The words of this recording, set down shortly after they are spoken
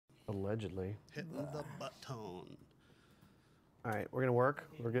Allegedly. Hitting the button. All right, we're gonna work.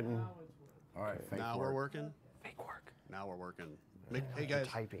 We're getting All right, fake Now work. we're working. fake work. Now we're working. Hey guys,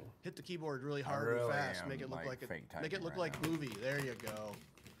 Typing. hit the keyboard really hard really and fast. am, Make it look like, like fake it. Make it typing look right like now. movie. There you go.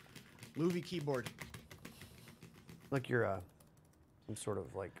 Movie keyboard. Like you're some sort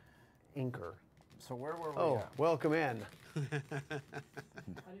of like inker. So where were we Oh, at? welcome in. I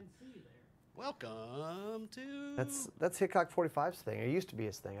didn't see you there. Welcome to. That's Hickok 45's thing. It used to be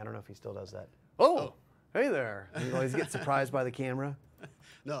his thing. I don't know if he still does that. Oh, hey there. You always get surprised by the camera.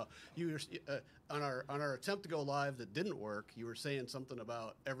 No, you were on our attempt to go live that didn't work. You were saying something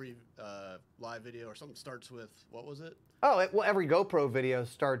about every live video or something starts with what was it? Oh, well, every GoPro video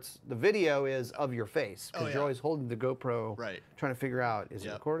starts. The video is of your face because Oh, yeah. you're always holding the GoPro, Right. trying to figure out is it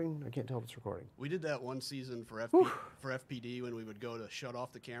Yep. recording? I can't tell if it's recording. We did that one season for for FPD when we would go to shut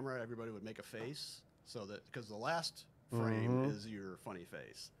off the camera. Everybody would make a face so that because the last frame is your funny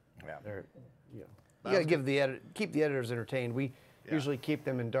face. Yeah. There, yeah. But You I gotta was give keep the editors entertained. We Yeah. usually keep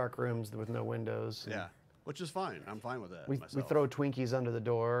them in dark rooms with no windows. and Yeah, which is fine. I'm fine with that. We myself. throw Twinkies under the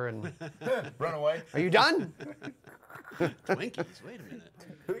door and Run away. are you done? Twinkies. Wait a minute.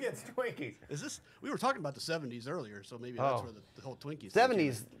 Who gets Twinkies? Is this? We were talking about the '70s earlier, so maybe that's Oh. where the whole Twinkies. thing came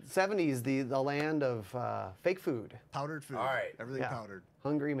 70s, in. 70s, the land of fake food. Powdered food. All right. Everything Yeah. powdered.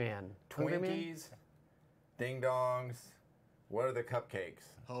 Hungry man. Hungry man? Twinkies, ding dongs. What are the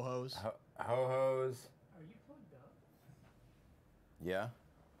cupcakes? Ho hos. Ho hos. Are you plugged up? Yeah.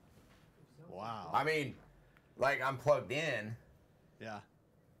 Wow. I mean, like I'm plugged in. Yeah.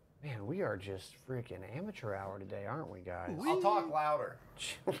 Man, we are just freaking amateur hour today, aren't we, guys? I'll talk louder.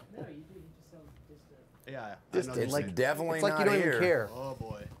 No, you just sound distant. Yeah. Distant, I know It's you're like saying. definitely it's like not you don't here. even care. Oh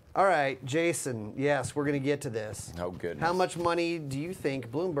boy. All right, Jason, yes, we're going to get to this. Oh goodness. How much money do you think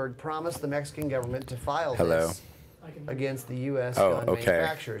Bloomberg promised the Mexican government to file Hello. this I can against the U.S. Oh, gun okay.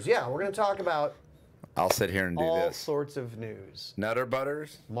 manufacturers? Yeah, we're going to talk about I'll sit here and do all this. sorts of news. Nutter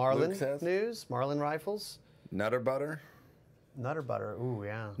butters. Marlin Luke says. news, Marlin rifles, Nutter butter. Nutter butter. Ooh,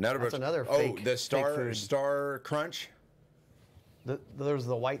 yeah. Nutter That's butter. another Oh, fake, the fake food. star crunch. There's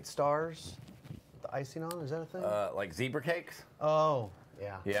the white stars, the icing on. Is that a thing? Like zebra cakes. Oh,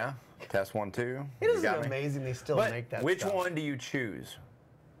 yeah. Yeah. Test 1, 2. It You is got me? amazing they still But make that which stuff. one do you choose?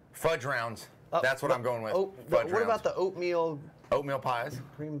 Fudge rounds. That's what I'm going with. Oh, Fudge what rounds. about the oatmeal Oatmeal pies?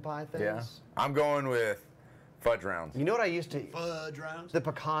 cream pie things? Yeah. I'm going with fudge rounds. You know what I used to? Fudge rounds. The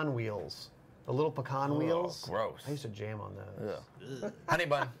pecan wheels. The little pecan wheels. gross. I used to jam on those. Ugh. Honey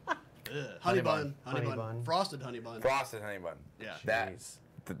bun. Honey bun. Honey Honey bun. bun. Frosted honey bun. Frosted honey bun. Yeah. That,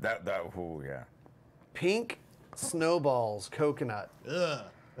 Jeez. ooh, yeah. Pink snowballs coconut. Ugh.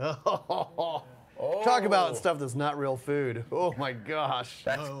 Talk about stuff that's not real food. Oh my gosh.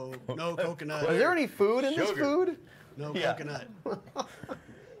 No coconut. Is there any food in this Sugar. food? No Yeah. coconut.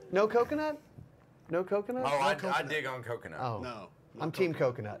 No coconut? No coconut? Oh, I coconut. dig on coconut. Oh. No. I'm team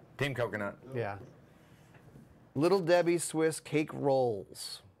coconut. Team coconut. Yeah. Little Debbie Swiss cake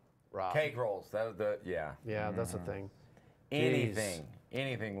rolls. Rob. Cake rolls. That was yeah. Yeah, that's a thing. Anything.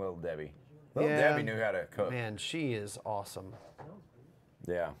 Anything, Little Debbie. Little Yeah. Debbie knew how to cook. Man, she is awesome.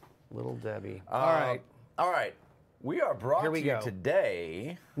 Yeah. Little Debbie. All right. All right. We are brought Here we to you go.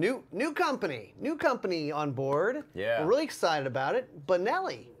 today. New company on board. Yeah. We're really excited about it.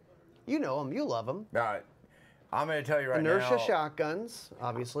 Benelli, you know them, you love them. All right. I'm going to tell you right Inertia now. shotguns,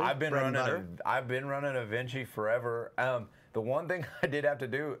 obviously. I've been bread and butter. running. I've been running a Vinci forever. The one thing I did have to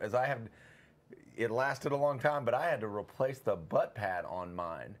do is it lasted a long time, but I had to replace the butt pad on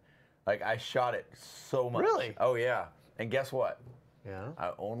mine. Like I shot it so much. Really? Oh yeah. And guess what? Yeah.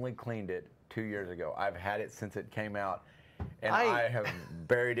 I only cleaned it 2 years ago. I've had it since it came out, and I- I have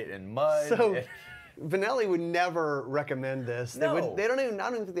buried it in mud. So, Benelli would never recommend this. No. I don't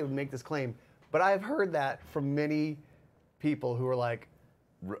even think they would make this claim. But I've heard that from many people who are like,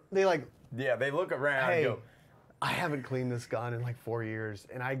 yeah, they look around hey, and go, I haven't cleaned this gun in like 4 years,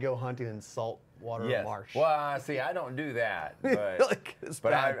 and I go hunting in saltwater yes. marsh. Well, see, I don't do that, but, Like, it's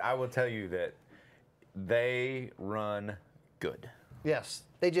but bad. I will tell you that they run good. Yes,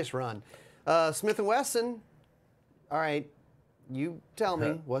 they just run. Smith & Wesson, all right, you tell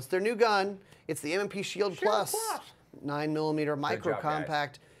me, what's their new gun? It's the M&P Shield Plus, 9mm micro job,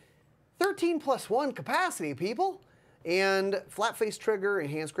 compact, 13+1 capacity, people, and flat face trigger,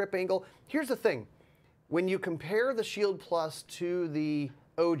 enhanced grip angle. Here's the thing. When you compare the Shield Plus to the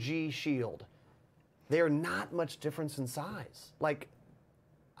OG Shield, they're not much difference in size. Like,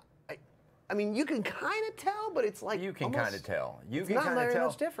 I mean, you can kind of tell, but it's like You can almost- kind of tell. You it's can not kind of very tell.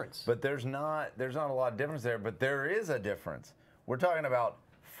 much difference. But there's not a lot of difference there. But there is a difference. We're talking about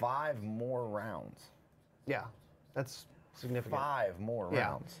 5 more rounds. Yeah, that's significant. 5 more Yeah.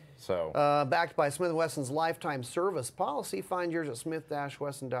 rounds. So Backed by Smith & Wesson's lifetime service policy. Find yours at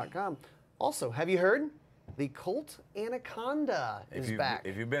smith-wesson.com. Also, have you heard? The Colt Anaconda is back.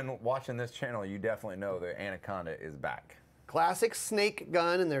 If you've been watching this channel, you definitely know the Anaconda is back. Classic snake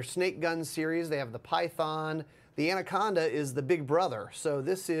gun in their snake gun series. They have the Python. The Anaconda is the big brother. So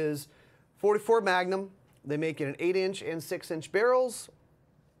this is 44 Magnum. They make it in 8-inch and 6-inch barrels.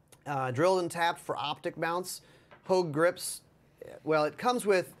 Drilled and tapped for optic mounts. Hogue grips. Well, it comes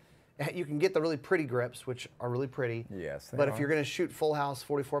with, you can get the really pretty grips, which are really pretty. Yes, they But if are. you're going to shoot full house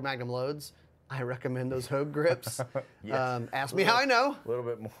 44 Magnum loads, I recommend those Hogue grips. Yes. Ask me how I know. A little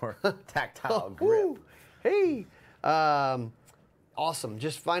bit more tactile Woo. grip. Hey. Awesome.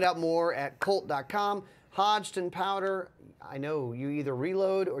 Just find out more at Colt.com. Hodgdon powder. I know you either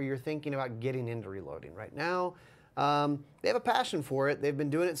reload or you're thinking about getting into reloading right now. They have a passion for it. They've been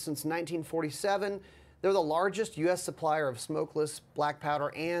doing it since 1947. They're the largest U.S. supplier of smokeless black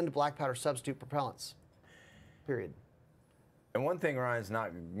powder and black powder substitute propellants. Period. And one thing Ryan's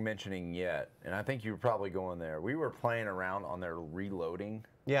not mentioning yet, and I think you were probably going there, we were playing around on their reloading.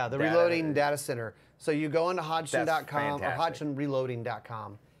 Yeah, the data. reloading data center. So you go into Hodgdon.com or fantastic.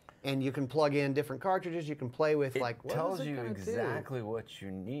 HodgsonReloading.com, and you can plug in different cartridges. You can play with It like what tells is it you gonna do? exactly what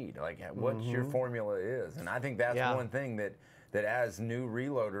you need, like what your formula is. And I think that's Yeah. one thing that as new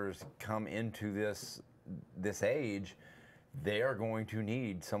reloaders come into this age, they are going to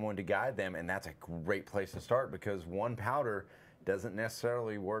need someone to guide them, and that's a great place to start because one powder doesn't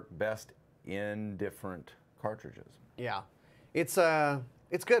necessarily work best in different cartridges. Yeah, it's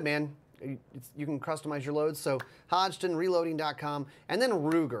good, man. You can customize your loads. So HodgdonReloading.com, and then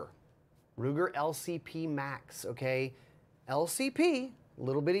Ruger LCP Max. Okay, LCP,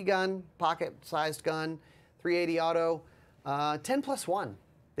 little bitty gun, pocket-sized gun, 380 auto, 10+1.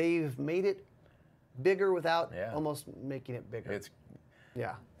 They've made it bigger without almost making it bigger.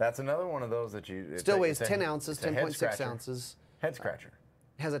 Yeah. That's another one of those that you Still weighs 10 ounces, it's a head 10.6 scratcher. ounces. Head scratcher.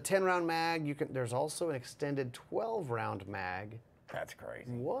 Has a 10-round mag. There's also an extended 12-round mag. That's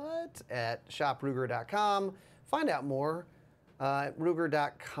crazy. What? At shopruger.com. Find out more at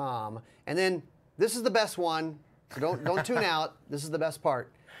ruger.com. And then this is the best one. So don't tune out. This is the best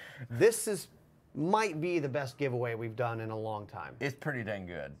part. This might be the best giveaway we've done in a long time. It's pretty dang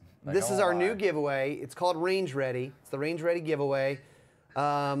good. This is our new giveaway. It's called Range Ready. It's the Range Ready giveaway.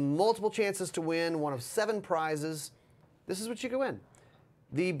 Multiple chances to win, one of 7 prizes. This is what you can win.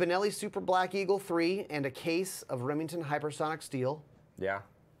 The Benelli Super Black Eagle 3 and a case of Remington Hypersonic Steel. Yeah.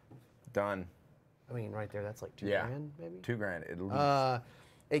 Done. I mean, right there, that's like $2 Yeah. grand, maybe? $2,000 at least.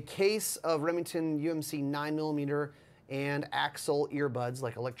 A case of Remington UMC 9mm and Axle earbuds,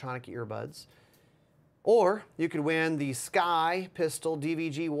 like electronic earbuds. Or you could win the Sky Pistol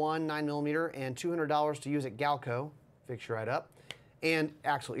DVG-1 9mm and $200 to use at Galco. Fix you right up. And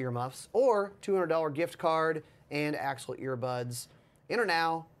Axle earmuffs. Or $200 gift card and Axle earbuds. Enter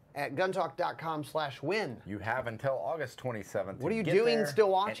now at guntalk.com/win. You have until August 27th. What are you doing still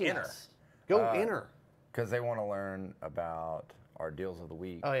watching enter. us? Go enter. Because they want to learn about our deals of the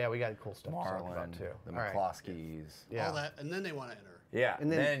week. Oh yeah, we got cool stuff to talk Marlin, about too. the All right. McCloskeys. Yeah. All that, and then they want to enter. Yeah, And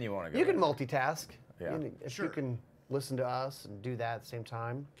then you want to go. You can there. multitask. Yeah. If Sure. you can listen to us and do that at the same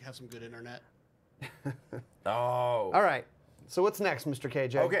time. Have some good internet. Oh. All right. So what's next, Mr.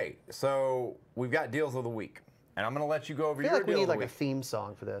 KJ? Okay, so we've got deals of the week. And I'm going to let you go over I feel your like we deal need of the like a week. theme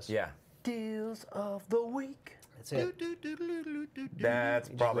song for this. Yeah. Deals of the week. That's it. That's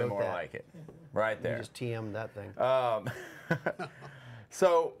probably wrote more that. like it. Right You there. just TM'd that thing.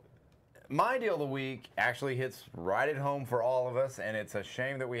 So, my deal of the week actually hits right at home for all of us, and it's a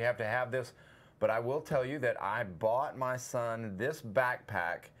shame that we have to have this, but I will tell you that I bought my son this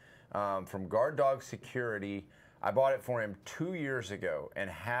backpack from Guard Dog Security. I bought it for him 2 years ago and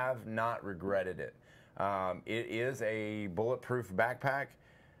have not regretted it. It is a bulletproof backpack.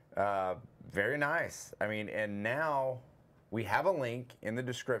 Very nice. I mean, and now we have a link in the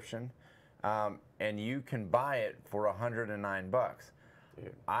description, and you can buy it for $109.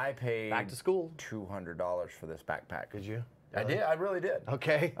 I paid Back to school. $200 for this backpack. Did you? I did. I really did.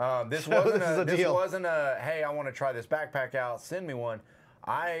 Okay. This So wasn't this is a this deal. wasn't a hey, I want to try this backpack out. Send me one.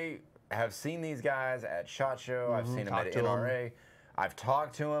 I have seen these guys at SHOT Show. I've seen them Talked at to 'em. NRA. I've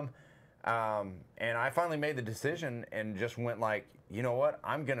talked to them, and I finally made the decision and just went like, you know what?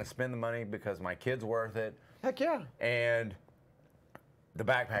 I'm gonna spend the money because my kid's worth it, Heck yeah. and the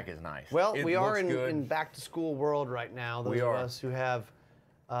backpack is nice. Well, It we are looks good. in back to school world right now. Those We of are. us who have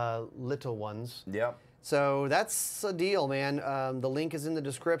little ones. Yep. So that's a deal, man. The link is in the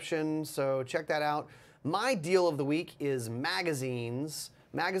description, so check that out. My deal of the week is magazines.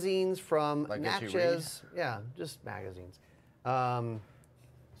 Magazines from Like that you Natchez. Yeah, just magazines.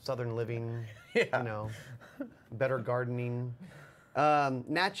 southern living, Yeah. you know, better gardening.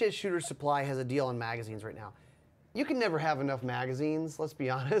 Natchez Shooter Supply has a deal on magazines right now. You can never have enough magazines, let's be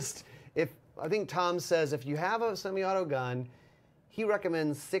honest. I think Tom says if you have a semi-auto gun, he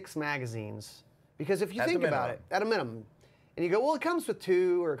recommends 6 magazines. Because if you At the think about minimum. it, at a minimum, and you go, well, it comes with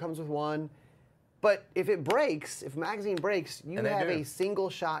 2 or it comes with 1, but if it breaks, if a magazine breaks, you And they have do. a single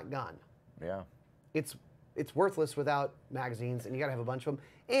shot gun. Yeah. It's worthless without magazines, and you gotta have a bunch of them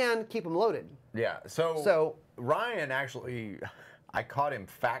and keep them loaded. Yeah. So, So- Ryan actually, I caught him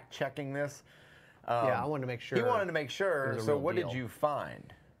fact checking this. Yeah, I wanted to make sure. He wanted to make sure. it was a So real what did deal. you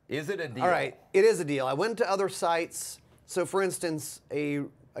find? Is it a deal? All right, it is a deal. I went to other sites. So, for instance, a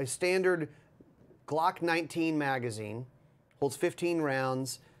standard Glock 19 magazine holds 15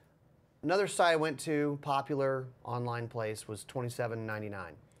 rounds. Another site I went to, popular online place, was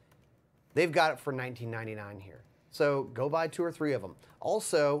 $27.99. They've got it for $19.99 here. So go buy 2 or 3 of them.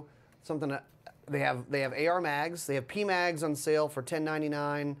 Also, something that they have AR mags. They have P mags on sale for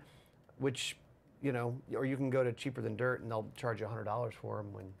 $10.99, which, you know, or you can go to Cheaper Than Dirt and they'll charge you $100 for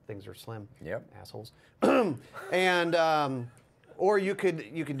them when things are slim. Yep. Assholes. And or you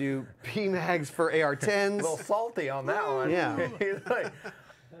could do P mags for AR-10s. A little salty on that one. Yeah. He's like,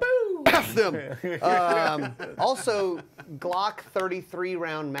 F them. Also, Glock 33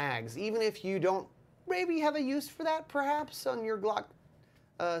 round mags. Even if you don't maybe have a use for that, perhaps on your Glock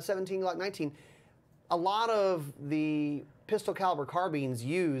 17, Glock 19, a lot of the pistol caliber carbines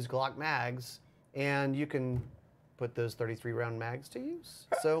use Glock mags, and you can put those 33 round mags to use.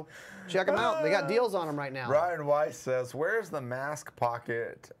 So check them out. They got deals on them right now. Ryan Weiss says, "Where's the mask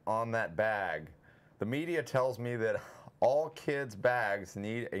pocket on that bag? The media tells me that all kids' bags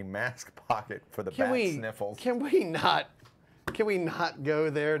need a mask pocket for the bat sniffles." Can we not go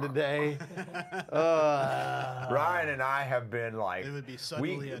there today? Ryan and I have been like, It would be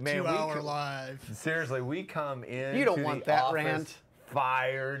suddenly a man, 2-hour live. Seriously, we come in. You don't to want the that office rant.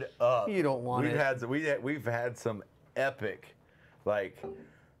 Fired up. You don't want we've it. We've had some epic, like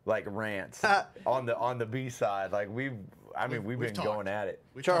rants on the B side. Like we've been We've talked. going at it.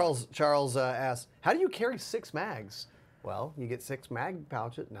 We Charles asks, how do you carry 6 mags? Well, you get 6 mag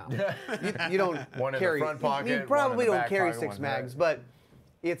pouches. No, you don't One in the carry. front pocket, You one in probably the don't back carry pocket, 6 one there. mags, but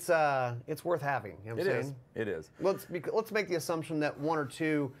it's worth having. You know what I'm It saying? is. It is. Let's make the assumption that 1 or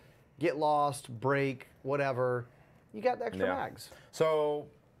 2 get lost, break, whatever. You got the extra Yeah. mags. So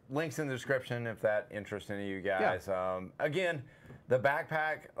links in the description if that interests any of you guys. Again, the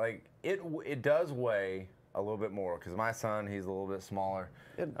backpack, like it does weigh a little bit more because my son, he's a little bit smaller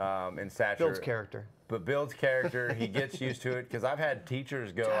in stature. Builds character. But builds character. He gets used to it because I've had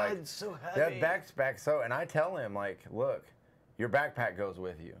teachers go Dad, like, it's so "That heavy." backpack so," and I tell him like, "Look, your backpack goes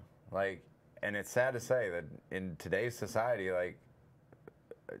with you." Like, and it's sad to say that in today's society, like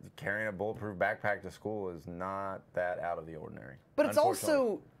carrying a bulletproof backpack to school is not that out of the ordinary. But it's unfortunately.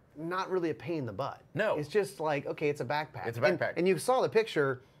 also not really a pain in the butt. No. It's just like, okay, it's a backpack. It's a backpack. And you saw the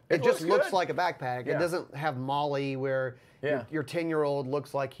picture. It It just looks looks good. like a backpack. Yeah. It doesn't have Molly where Yeah. your 10-year-old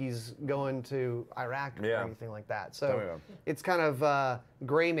looks like he's going to Iraq or Yeah. anything like that. Oh, So yeah. it's kind of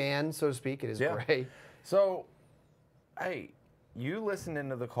gray man, so to speak. It is Yeah. gray. So, hey, you listened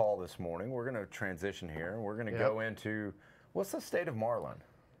into the call this morning. We're going to transition here. We're going to go into what's the state of Marlin?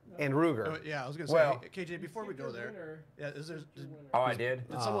 And Ruger. Oh, yeah, I was gonna say, Well- hey, KJ, before we go Your there, winner. yeah, did Oh, I did.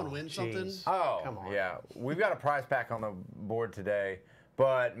 someone win something? jeez. Oh, Come on. yeah. We've got a prize pack on the board today,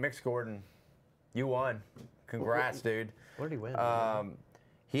 but Mix Gordon, you won. Congrats, dude. What did he win?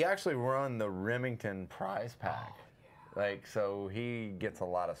 He actually won the Remington prize pack. Like, so he gets a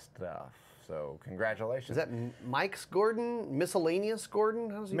lot of stuff. So, congratulations. Is that Mike's Gordon? Miscellaneous Gordon?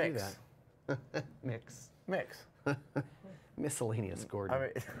 How does he Mix? do that? Mix. Mix. Miscellaneous Gordon. I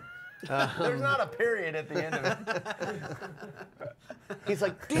mean, there's not a period at the end of He's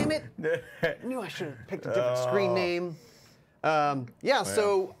like, damn it. it. Knew I should have picked a different screen name.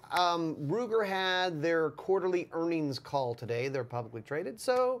 So Ruger had their quarterly earnings call today. They're publicly traded,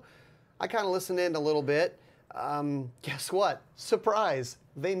 so I kind of listened in a little bit. Guess what? Surprise!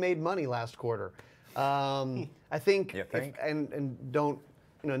 They made money last quarter. I think, You think? and don't,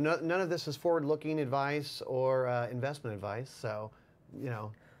 you know, none of this is forward-looking advice or investment advice. So, you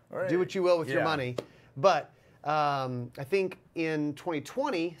know, Right. do what you will with your Yeah. money. But I think in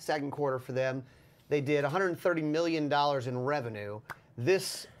 2020, second quarter for them, they did $130 million in revenue.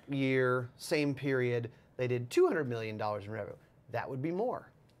 This year, same period, they did $200 million in revenue. That would be more.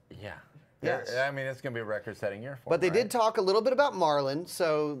 Yeah. Yes. I mean, it's going to be a record-setting year for But they him, did right? talk a little bit about Marlin.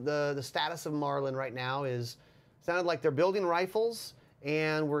 So the status of Marlin right now is, sounded like they're building rifles,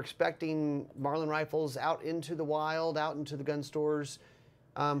 and we're expecting Marlin rifles out into the wild, out into the gun stores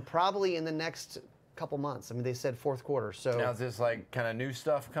Probably in the next couple months. I mean, they said fourth quarter. So Now, is this like kind of new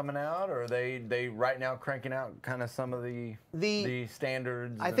stuff coming out, or are they right now cranking out kind of some of the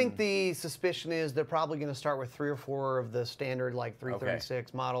standards? I think the suspicion is they're probably going to start with 3 or 4 of the standard, like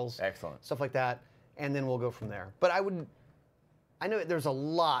 336 models. Excellent. Stuff like that, and then we'll go from there. But I know there's a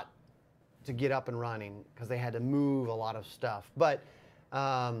lot to get up and running because they had to move a lot of stuff. But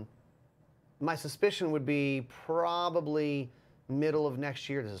my suspicion would be probably middle of next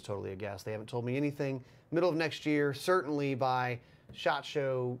year. This is totally a guess. They haven't told me anything. Middle of next year, certainly by SHOT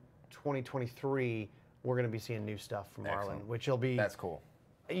Show 2023, we're going to be seeing new stuff from Marlin, which will be. That's cool.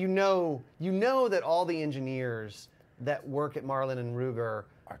 You know that all the engineers that work at Marlin and Ruger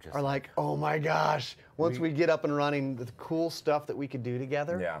are like, oh my gosh, once we get up and running, the cool stuff that we could do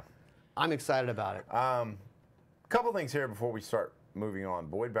together. Yeah. I'm excited about it. Couple things here before we start moving on.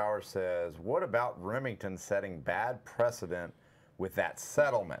 Boyd Bauer says, what about Remington setting bad precedent with that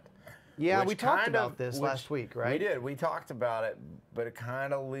settlement? Yeah, we talked about this last week, right? We did. We talked about it, but it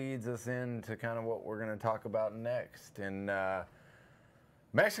kind of leads us into kind of what we're going to talk about next. And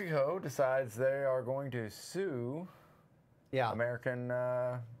Mexico decides they are going to sue American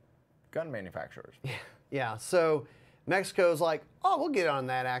gun manufacturers. Yeah, so Mexico's like, oh, we'll get on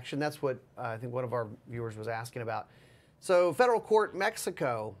that action. That's what I think one of our viewers was asking about. So federal court,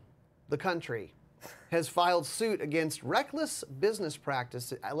 Mexico, the country, has filed suit against reckless business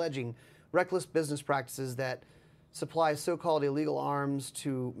practices, alleging reckless business practices that supply so-called illegal arms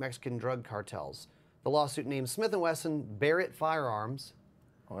to Mexican drug cartels. The lawsuit names Smith & Wesson, Barrett Firearms,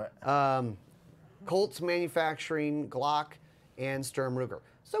 Colts Manufacturing, Glock, and Sturm Ruger.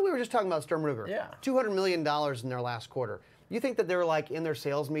 So we were just talking about Sturm Ruger. Yeah. $200 million in their last quarter. You think that they're like in their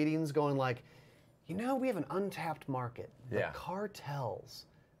sales meetings going like, you know, we have an untapped market. The cartels.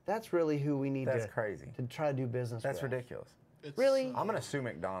 That's really who we need to try to do business with. That's ridiculous. Really? I'm going to sue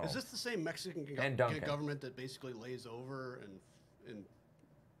McDonald's. Is this the same Mexican government that basically lays over and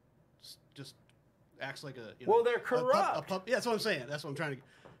just acts like a well, they're corrupt. Yeah, that's what I'm saying. That's what I'm trying to.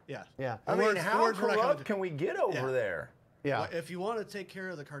 Yeah. Yeah. I mean, how corrupt can we get over there? Yeah. Well, if you want to take care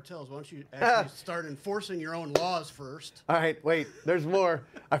of the cartels, why don't you actually start enforcing your own laws first? All right, wait. There's more.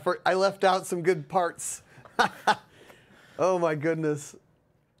 I left out some good parts. Oh my goodness.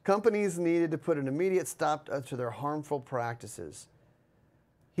 Companies needed to put an immediate stop to their harmful practices.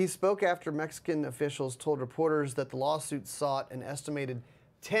 He spoke after Mexican officials told reporters that the lawsuit sought an estimated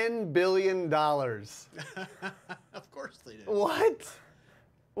 $10 billion. Of course they did. What?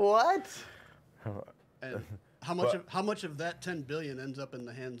 And how much of that 10 billion ends up in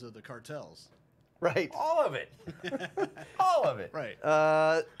the hands of the cartels? Right. All of it. All of it. Right.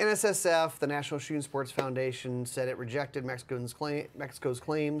 NSSF, the National Shooting Sports Foundation, said it rejected Mexico's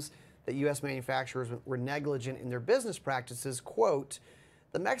claims that U.S. manufacturers were negligent in their business practices. Quote,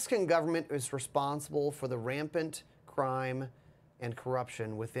 the Mexican government is responsible for the rampant crime and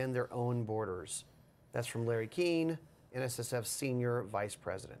corruption within their own borders. That's from Larry Keene, NSSF's senior vice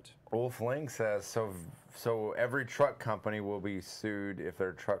president. Wolf Ling says, so every truck company will be sued if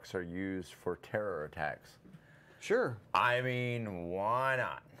their trucks are used for terror attacks. Sure. I mean, why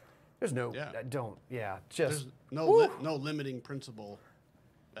not? There's no, There's no limiting principle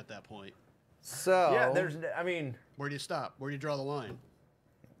at that point. So. Yeah, I mean. Where do you stop? Where do you draw the line?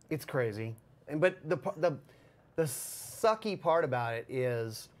 It's crazy. But the sucky part about it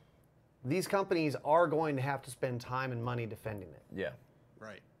is these companies are going to have to spend time and money defending it. Yeah.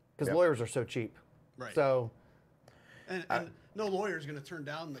 Right. Because lawyers are so cheap. Right. So. And no lawyer is going to turn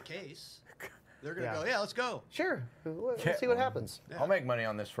down the case. They're going to go, yeah, let's go. Sure. Let's see what happens. I'll make money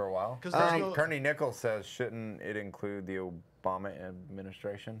on this for a while. Kearney Nichols says, shouldn't it include the Obama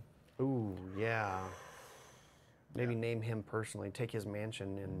administration? Ooh, yeah. Maybe name him personally. Take his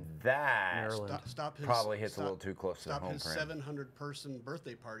mansion in Maryland. Stop his, probably hits a little too close to the home Stop his print. 700-person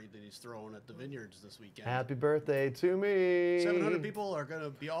birthday party that he's throwing at the Vineyards this weekend. Happy birthday to me. 700 people are going to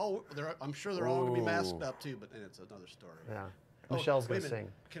be all. I'm sure they're all going to be masked up too, but it's another story. Yeah. Michelle's going to sing.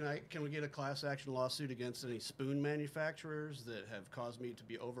 Can we get a class action lawsuit against any spoon manufacturers that have caused me to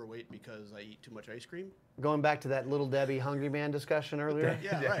be overweight because I eat too much ice cream? Going back to that Little Debbie Hungry Man discussion earlier.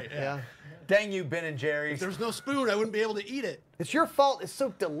 Yeah, right. Yeah. Dang you, Ben and Jerry's. If there's no spoon, I wouldn't be able to eat it. It's your fault. It's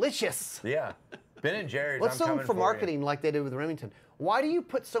so delicious. Yeah. Ben and Jerry's. Let's sue them for marketing like they did with Remington. Why do you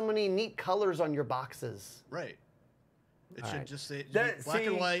put so many neat colors on your boxes? Right. It should just say black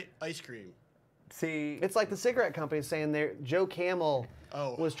and white ice cream. See, it's like the cigarette company saying Joe Camel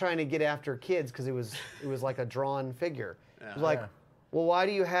was trying to get after kids because it was like a drawn figure. Yeah. It was like, well, why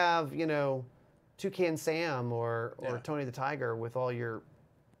do you have Toucan Sam or Tony the Tiger with all your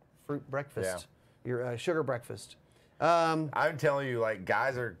fruit breakfast, your sugar breakfast? I'm telling you, like,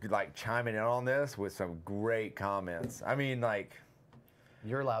 guys are like chiming in on this with some great comments. I mean, like,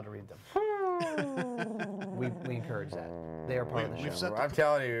 You're allowed to read them. we encourage that. They are part of the We've show. set I'm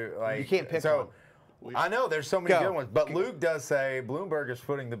telling you, like, You can't pick so, one. I know there's so many Go. good ones, but Luke does say Bloomberg is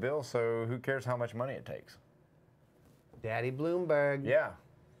footing the bill, so who cares how much money it takes? Daddy Bloomberg. Yeah.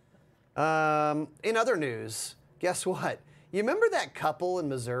 In other news, guess what? You remember that couple in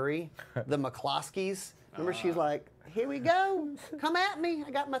Missouri, the McCloskeys? Remember she's like, here we go. Come at me.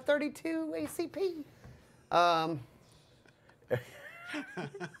 I got my 32 ACP.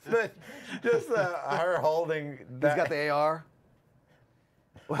 But just her holding that. He's got the AR.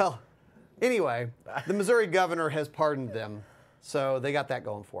 Well, anyway, the Missouri governor has pardoned them, so they got that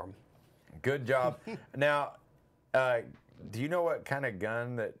going for them. Good job. Now, do you know what kind of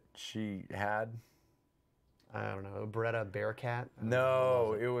gun that she had? I don't know, a Beretta Bearcat?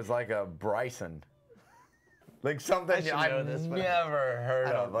 No, it was like a Bryson. Like something should know I've this, but never heard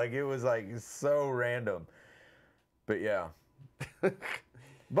I don't of. Like it was like so random. But yeah.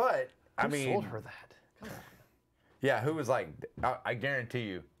 But I Who mean, sold her that? Come on. yeah, who was like? I guarantee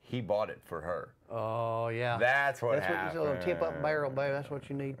you, he bought it for her. Oh yeah. That's what That's happened. what you said. Tip up barrel, baby. That's what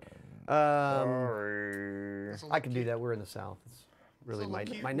you need. Sorry. That's a I little can do cute. that. We're in the South. It's really It's a my,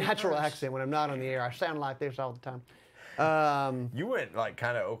 little cute my little natural purse. accent when I'm not on the air. I sound like this all the time. You went like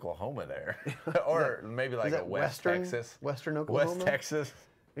kind of Oklahoma there, or maybe like Is a that West Western- Texas. Western Oklahoma? West Texas.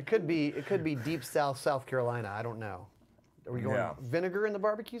 It could be deep South, South Carolina. I don't know. Are we going Yeah. vinegar in the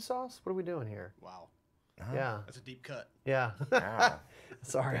barbecue sauce? What are we doing here? Wow. Yeah. That's a deep cut. Yeah. Wow.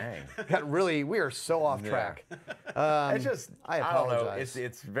 Sorry. Dang. Got really, we are so off Yeah. track. It's just I don't know. apologize.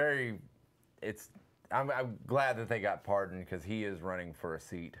 It's very. I'm glad that they got pardoned because he is running for a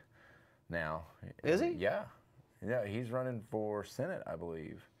seat now. Is he? Yeah. Yeah, he's running for Senate, I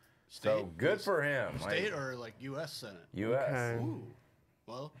believe. So good for him. State or like U.S. Senate? U.S. Okay. Ooh.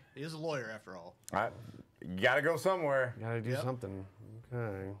 Well, he is a lawyer after all. You gotta go somewhere. Gotta do Yep. something.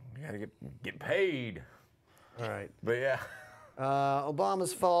 Okay. You gotta get paid. All right. But yeah,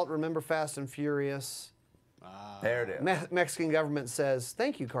 Obama's fault. Remember Fast and Furious. there it is. Mexican government says,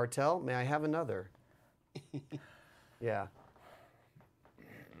 "Thank you, cartel. May I have another?" Yeah.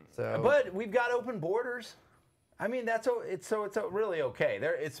 So. But we've got open borders. I mean, it's really okay.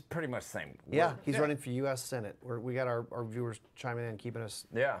 It's pretty much the same. yeah, he's running for U.S. Senate. We got our viewers chiming in, keeping us.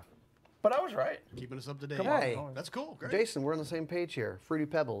 Yeah. But I was right. Keeping us up to date. Come on. Hey. That's cool. Great. Jason, we're on the same page here. Fruity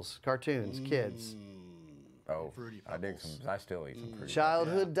Pebbles, cartoons, kids. Oh, Fruity I dig Pebbles. some. I still eat some fruit.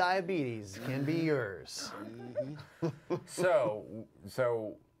 Childhood diabetes can be yours. So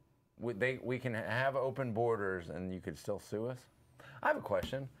we can have open borders and you could still sue us? I have a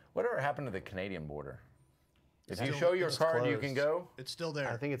question. Whatever happened to the Canadian border? If you show your it's card, you can closed. go? It's still there.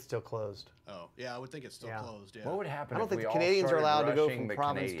 I think it's still closed. Oh, yeah, I would think it's still Yeah. closed. Yeah. What would happen I don't if think we the all Canadians are started allowed to go rushing from the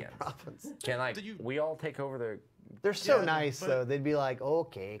province Canadians? to province. Can Did you- we all take over the... They're so Yeah, nice, but- though. They'd be like,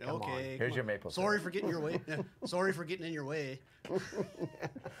 okay, come on. Okay. Here's come your on. maple Sorry syrup. for getting your way. Sorry for getting in your way.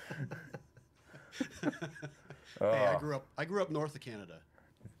 Hey, I grew up north of Canada.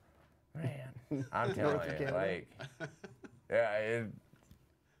 Man, I'm telling North of you, Canada. like... Yeah,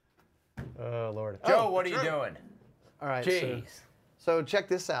 Oh, Lord. Joe, Oh, what are you doing? all right. Jeez. So check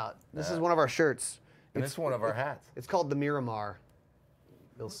this out. This is one of our shirts. And this is one of our hats. It's called the Miramar.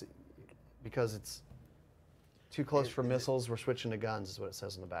 You'll see. Because it's too close for missiles, we're switching to guns, is what it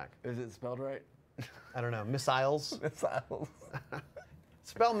says in the back. Is it spelled right? I don't know. Missiles. Missiles.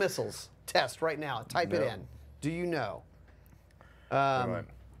 Spell missiles. Test right now. Type it No. in. Do you know? Right.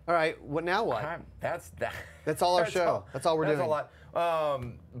 All right. What now? What? That's That's all our show. That's all we're doing. That's a lot.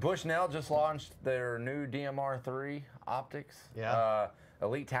 Bushnell just launched their new DMR3 optics. Yeah.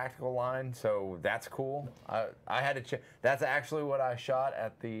 Elite tactical line, so that's cool. I had to check. That's actually what I shot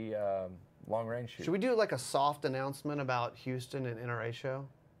at the long range shoot. Should we do like a soft announcement about Houston and NRA show?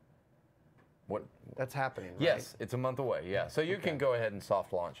 What? That's happening, right? Yes, it's a month away. Yeah, so you can go ahead and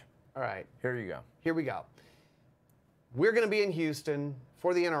soft launch. All right. Here you go. Here we go. We're going to be in Houston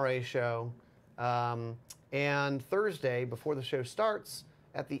for the NRA show. And Thursday, before the show starts,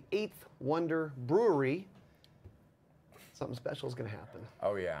 at the 8th Wonder Brewery, something special is going to happen.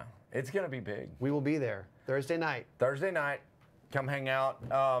 Oh yeah, it's gonna be big. We will be there Thursday night. Thursday night, come hang out.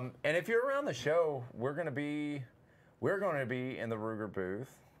 And if you're around the show, we're gonna be in the Ruger booth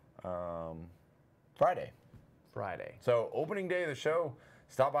Friday. Friday. So opening day of the show,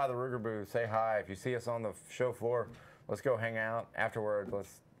 stop by the Ruger booth, say hi. If you see us on the show floor, let's go hang out. Afterward,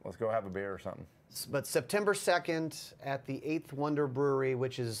 let's go have a beer or something. But September 2nd at the 8th Wonder Brewery,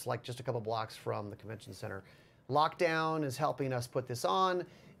 which is like just a couple blocks from the convention center. Lockdown is helping us put this on.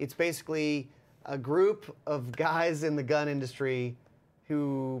 It's basically a group of guys in the gun industry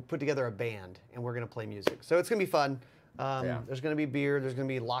who put together a band, and we're going to play music. So it's going to be fun. There's going to be beer. There's going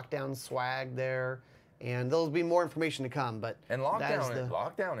to be lockdown swag there. And there'll be more information to come. But And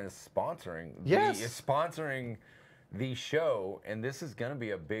Lockdown is sponsoring. Yes. Is sponsoring the show, and this is going to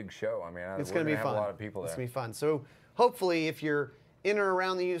be a big show. I mean, it's we're going to be have fun. a lot of people there. It's going to be fun. So hopefully, if you're in or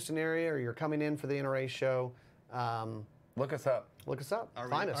around the Houston area, or you're coming in for the NRA show, Look us up. look us up.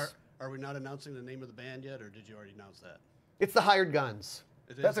 Find us. Are we not announcing the name of the band yet, or did you already announce that? It's the Hired Guns.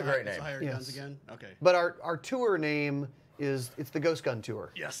 That's a great It's name. Hired Yes. Guns again? Okay. But our tour name it's the Ghost Gun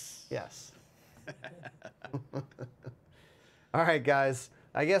Tour. Yes. Yes. All right, guys.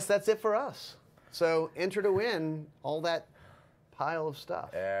 I guess that's it for us. So enter to win all that pile of stuff.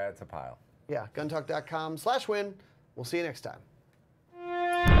 Yeah, it's a pile. Yeah, guntalk.com/win. We'll see you next time.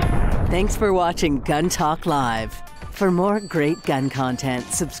 Thanks for watching Gun Talk Live. For more great gun content,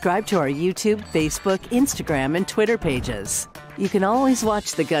 subscribe to our YouTube, Facebook, Instagram, and Twitter pages. You can always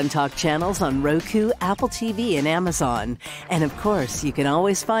watch the Gun Talk channels on Roku, Apple TV, and Amazon. And of course, you can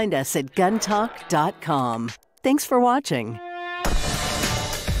always find us at guntalk.com. Thanks for watching.